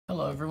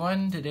Hello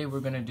everyone, today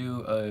we're going to do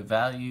a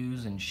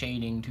values and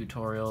shading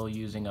tutorial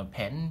using a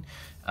pen.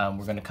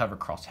 We're going to cover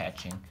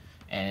crosshatching,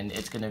 and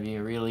it's going to be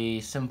a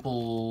really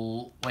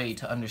simple way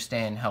to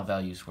understand how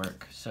values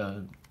work.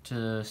 So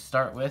to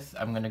start with,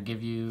 we're going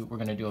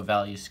to do a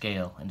value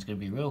scale, and it's going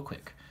to be real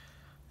quick.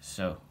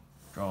 So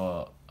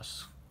draw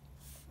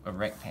a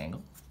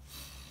rectangle,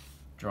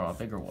 draw a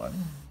bigger one,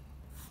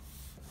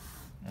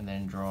 and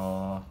then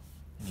draw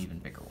an even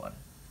bigger one.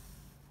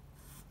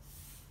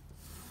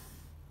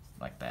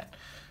 Like that.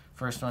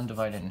 First one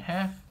divided in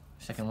half,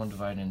 second one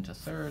divided into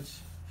thirds,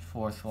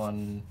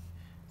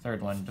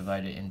 third one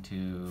divided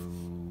into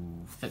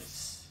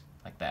fifths,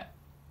 like that.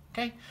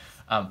 Okay?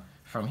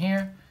 From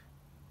here,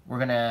 we're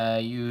gonna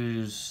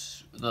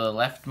use the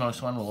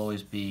leftmost one will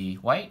always be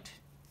white,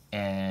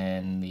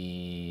 and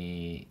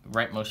the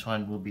rightmost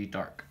one will be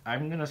dark.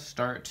 I'm gonna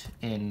start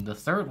in the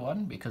third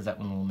one because that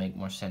one will make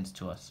more sense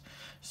to us.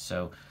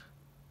 So,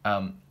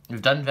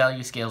 we've done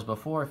value scales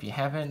before. If you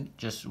haven't,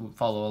 just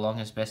follow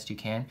along as best you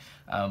can.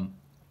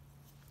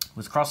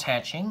 With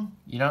cross-hatching,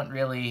 you don't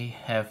really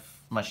have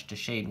much to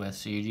shade with,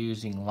 so you're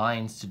using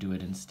lines to do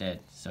it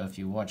instead. So if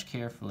you watch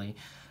carefully,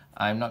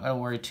 I'm not going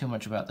to worry too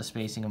much about the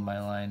spacing of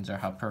my lines or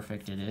how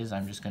perfect it is.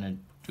 I'm just going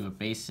to do a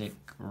basic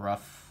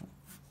rough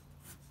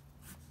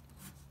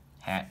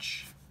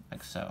hatch,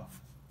 like so.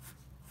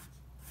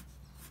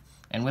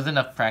 And with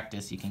enough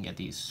practice, you can get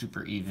these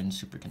super even,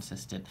 super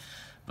consistent.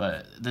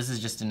 But this is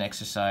just an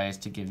exercise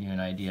to give you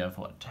an idea of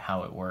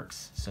how it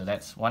works. So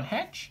that's one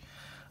hatch.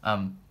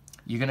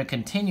 You're going to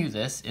continue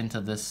this into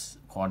this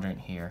quadrant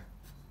here.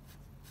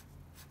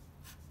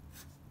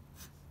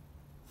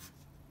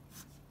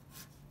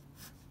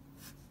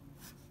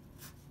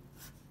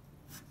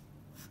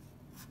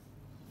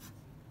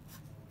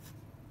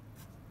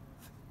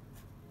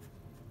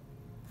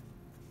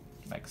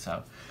 Like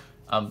so.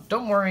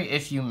 Don't worry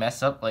if you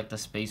mess up like the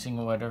spacing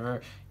or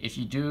whatever. If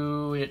you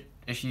do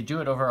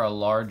it over a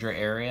larger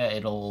area,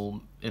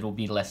 it'll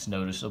be less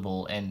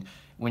noticeable. And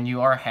when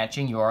you are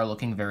hatching, you are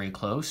looking very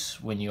close.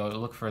 When you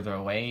look further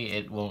away,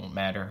 it won't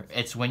matter.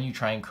 It's when you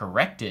try and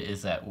correct it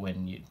is that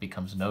when it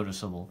becomes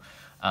noticeable.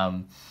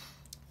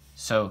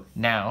 So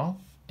now,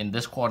 in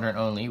this quadrant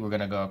only, we're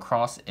going to go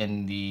across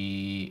in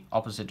the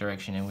opposite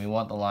direction, and we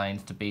want the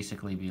lines to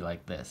basically be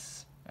like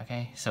this.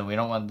 Okay, so we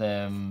don't want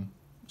them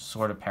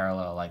sort of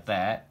parallel like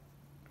that,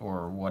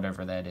 or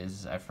whatever that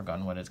is. I've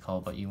forgotten what it's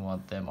called, but you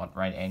want them at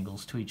right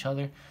angles to each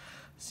other.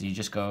 So you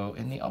just go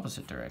in the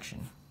opposite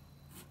direction.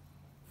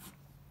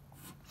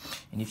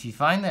 And if you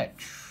find that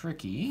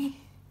tricky,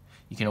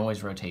 you can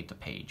always rotate the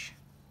page.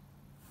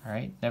 All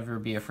right, never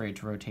be afraid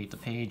to rotate the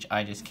page.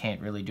 I just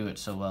can't really do it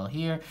so well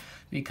here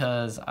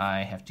because I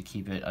have to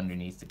keep it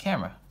underneath the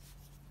camera,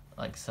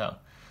 like so.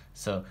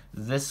 So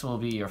this will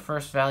be your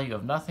first value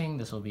of nothing,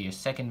 this will be your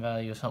second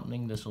value of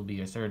something, this will be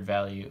your third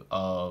value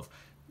of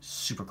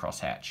super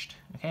cross-hatched,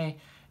 okay?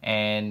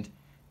 And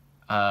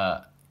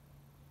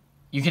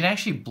you can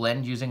actually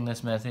blend using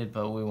this method,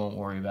 but we won't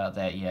worry about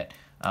that yet.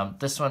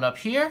 This one up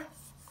here,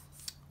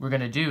 we're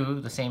going to do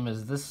the same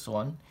as this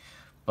one,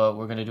 but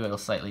we're going to do it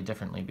slightly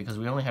differently because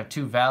we only have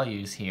two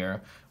values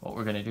here. What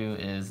we're going to do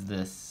is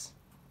this.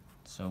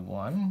 So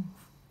 1,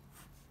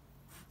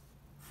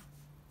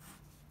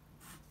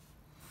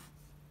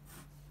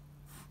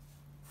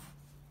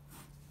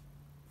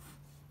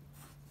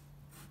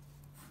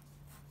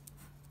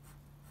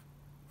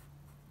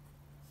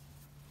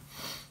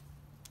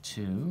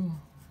 2,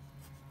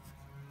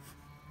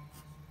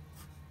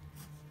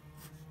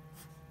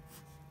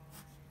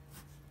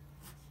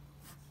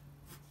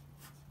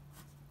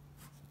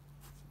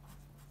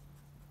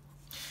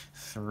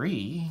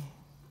 3,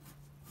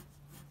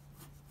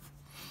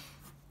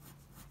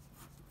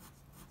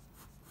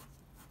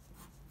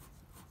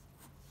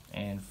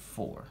 and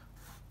 4.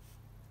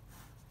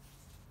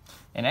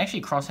 And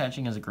actually,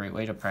 cross-hatching is a great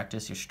way to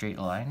practice your straight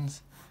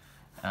lines.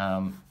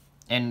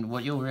 And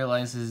what you'll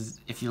realize is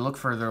if you look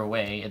further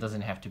away, it doesn't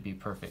have to be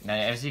perfect. Now,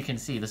 as you can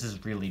see, this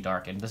is really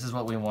dark, and this is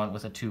what we want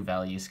with a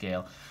 2-value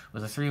scale.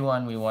 With a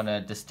 3-1, we want to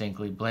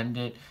distinctly blend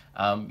it.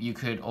 You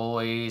could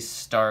always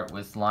start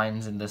with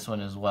lines in this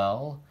one as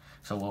well.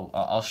 So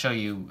I'll show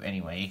you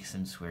anyway,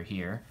 since we're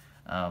here.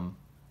 You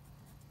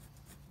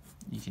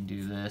can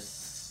do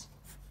this.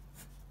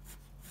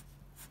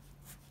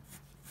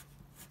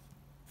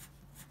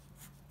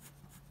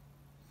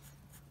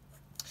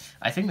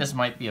 I think this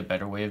might be a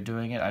better way of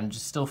doing it. I'm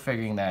just still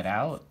figuring that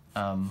out.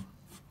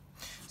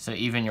 So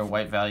even your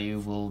white value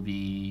will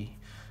be,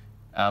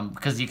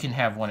 because you can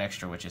have one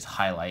extra, which is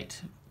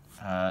highlight.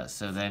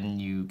 So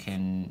then you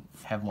can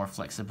have more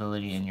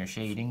flexibility in your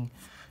shading.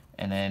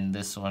 And then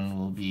this one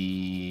will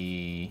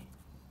be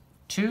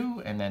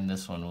 2, and then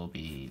this one will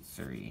be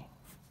 3.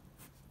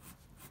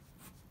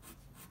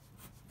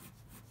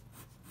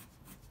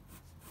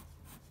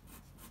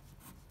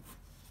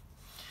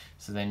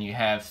 So then you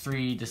have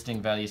 3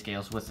 distinct value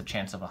scales with the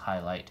chance of a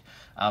highlight.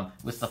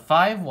 With the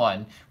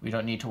 5-1, we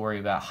don't need to worry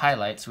about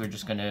highlights. We're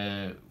just going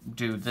to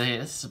do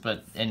this,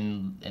 but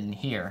in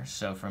here.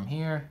 So from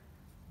here,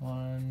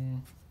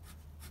 1,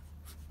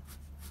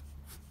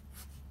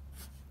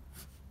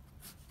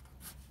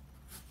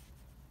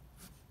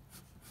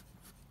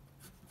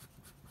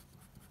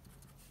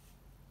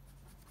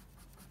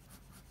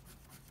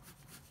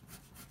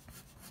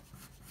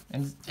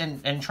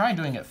 And try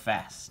doing it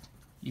fast.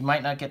 You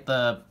might not get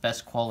the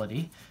best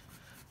quality,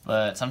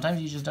 but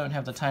sometimes you just don't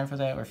have the time for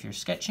that, or if you're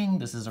sketching,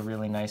 this is a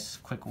really nice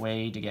quick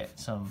way to get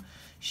some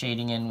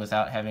shading in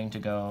without having to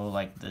go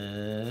like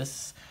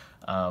this.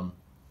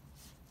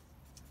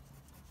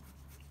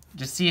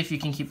 Just see if you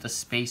can keep the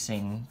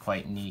spacing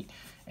quite neat,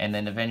 and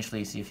then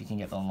eventually see if you can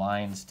get the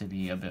lines to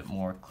be a bit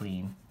more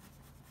clean.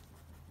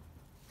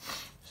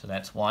 So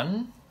that's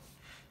one.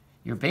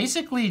 You're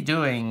basically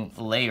doing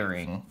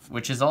layering,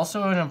 which is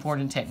also an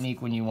important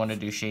technique when you want to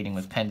do shading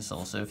with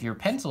pencil. So if you're a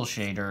pencil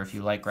shader, if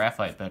you like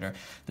graphite better,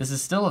 this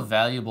is still a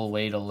valuable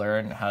way to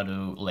learn how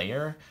to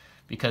layer,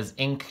 because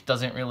ink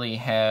doesn't really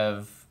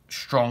have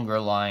stronger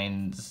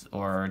lines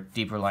or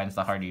deeper lines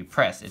the harder you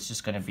press. It's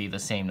just going to be the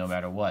same no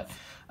matter what.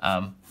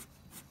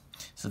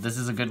 So this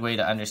is a good way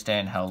to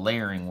understand how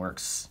layering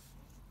works.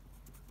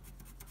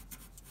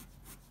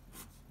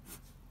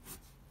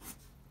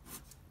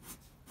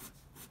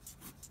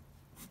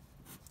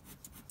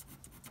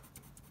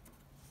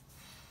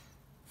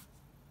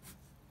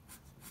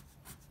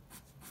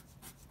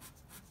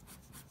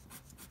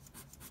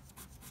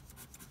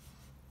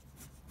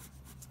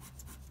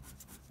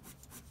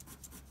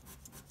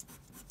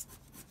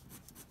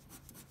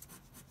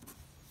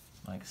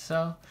 Like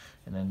so.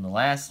 And then the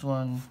last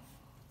one.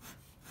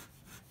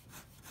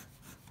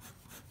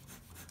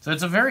 So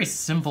it's a very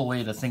simple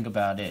way to think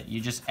about it.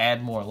 You just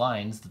add more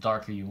lines the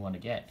darker you want to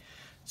get.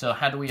 So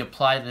how do we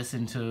apply this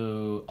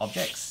into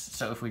objects?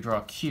 So if we draw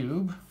a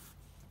cube,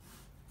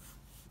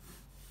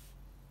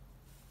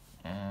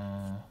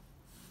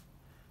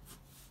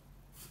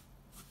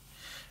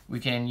 we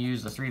can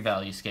use the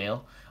 3-value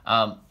scale.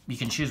 You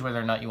can choose whether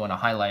or not you want to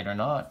highlight or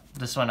not.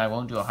 This one I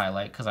won't do a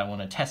highlight because I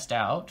want to test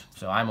out.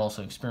 So I'm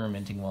also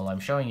experimenting while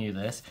I'm showing you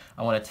this.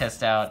 I want to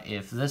test out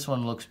if this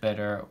one looks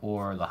better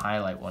or the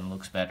highlight one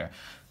looks better.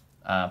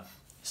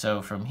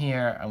 So from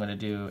here, I'm going to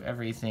do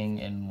everything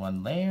in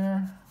one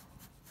layer.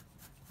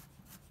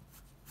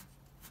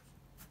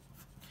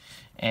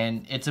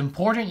 And it's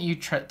important you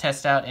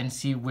test out and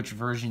see which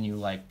version you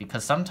like,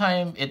 because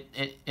sometimes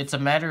it's a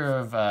matter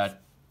of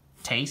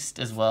taste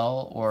as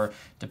well, or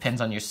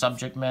depends on your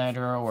subject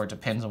matter, or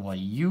depends on what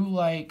you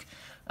like.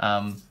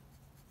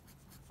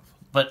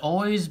 But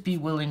always be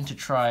willing to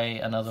try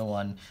another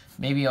one,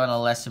 maybe on a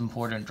less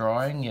important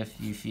drawing if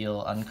you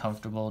feel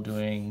uncomfortable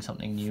doing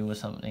something new with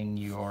something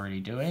you're already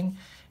doing,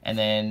 and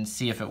then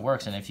see if it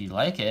works. And if you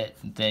like it,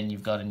 then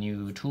you've got a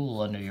new tool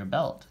under your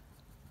belt,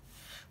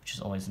 which is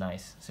always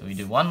nice. So we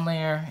do one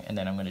layer, and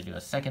then I'm going to do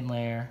a second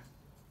layer.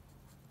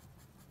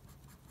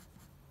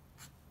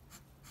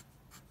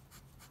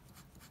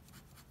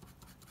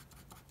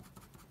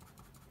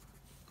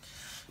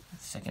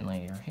 Second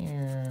layer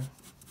here.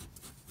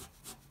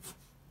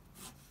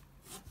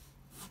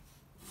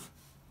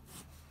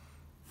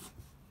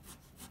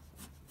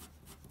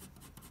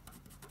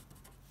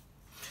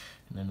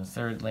 And then the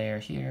third layer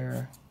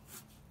here.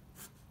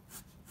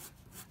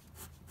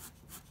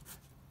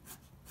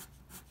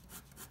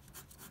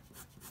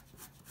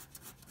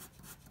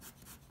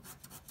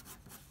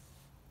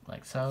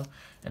 Like so.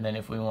 And then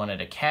if we wanted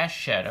a cast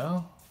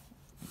shadow,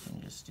 we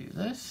can just do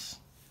this.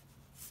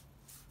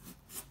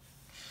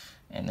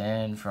 And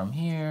then from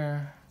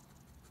here,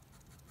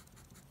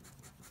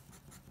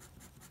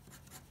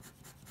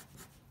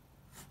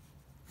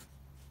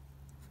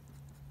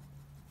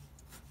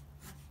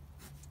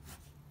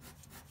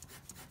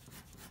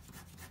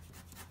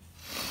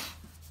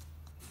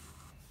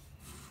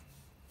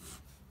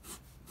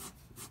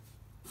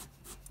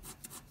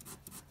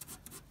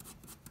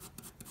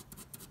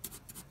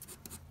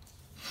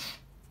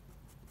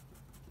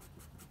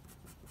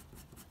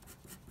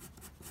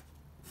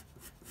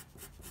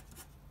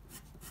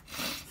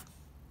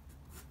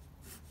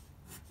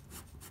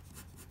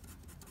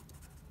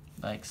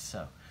 like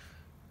so.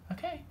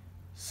 Okay,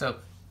 so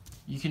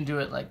you can do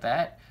it like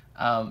that.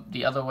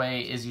 The other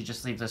way is you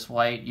just leave this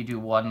white, you do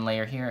one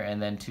layer here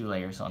and then 2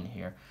 layers on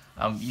here.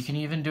 You can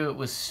even do it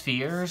with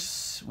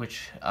spheres,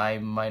 which I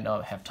might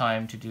not have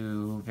time to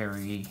do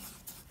very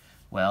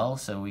well.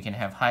 So we can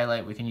have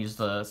highlight, we can use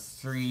the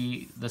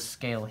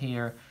scale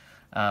here,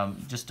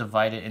 just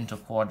divide it into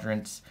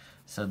quadrants.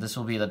 So this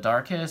will be the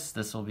darkest,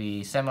 this will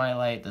be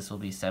semi-light, this will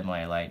be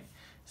semi-light.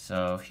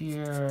 So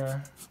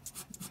here,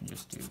 you can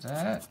just do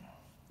that.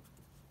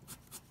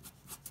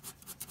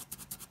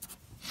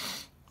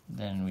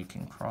 Then we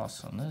can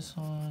cross on this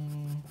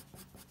one.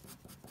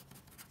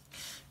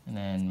 And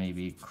then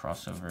maybe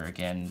cross over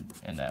again,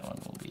 and that one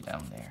will be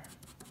down there.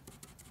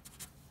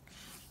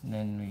 And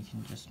then we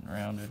can just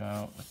round it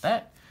out with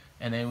that.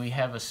 And then we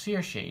have a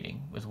sphere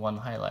shading with one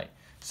highlight.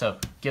 So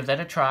give that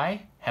a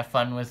try, have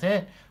fun with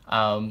it.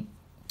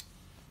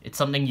 It's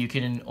something you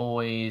can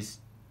always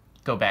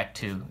go back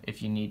to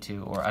if you need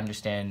to, or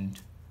understand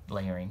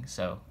layering.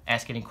 So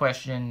ask any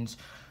questions.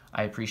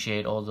 I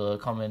appreciate all the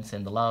comments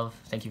and the love.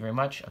 Thank you very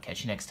much. I'll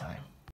catch you next time.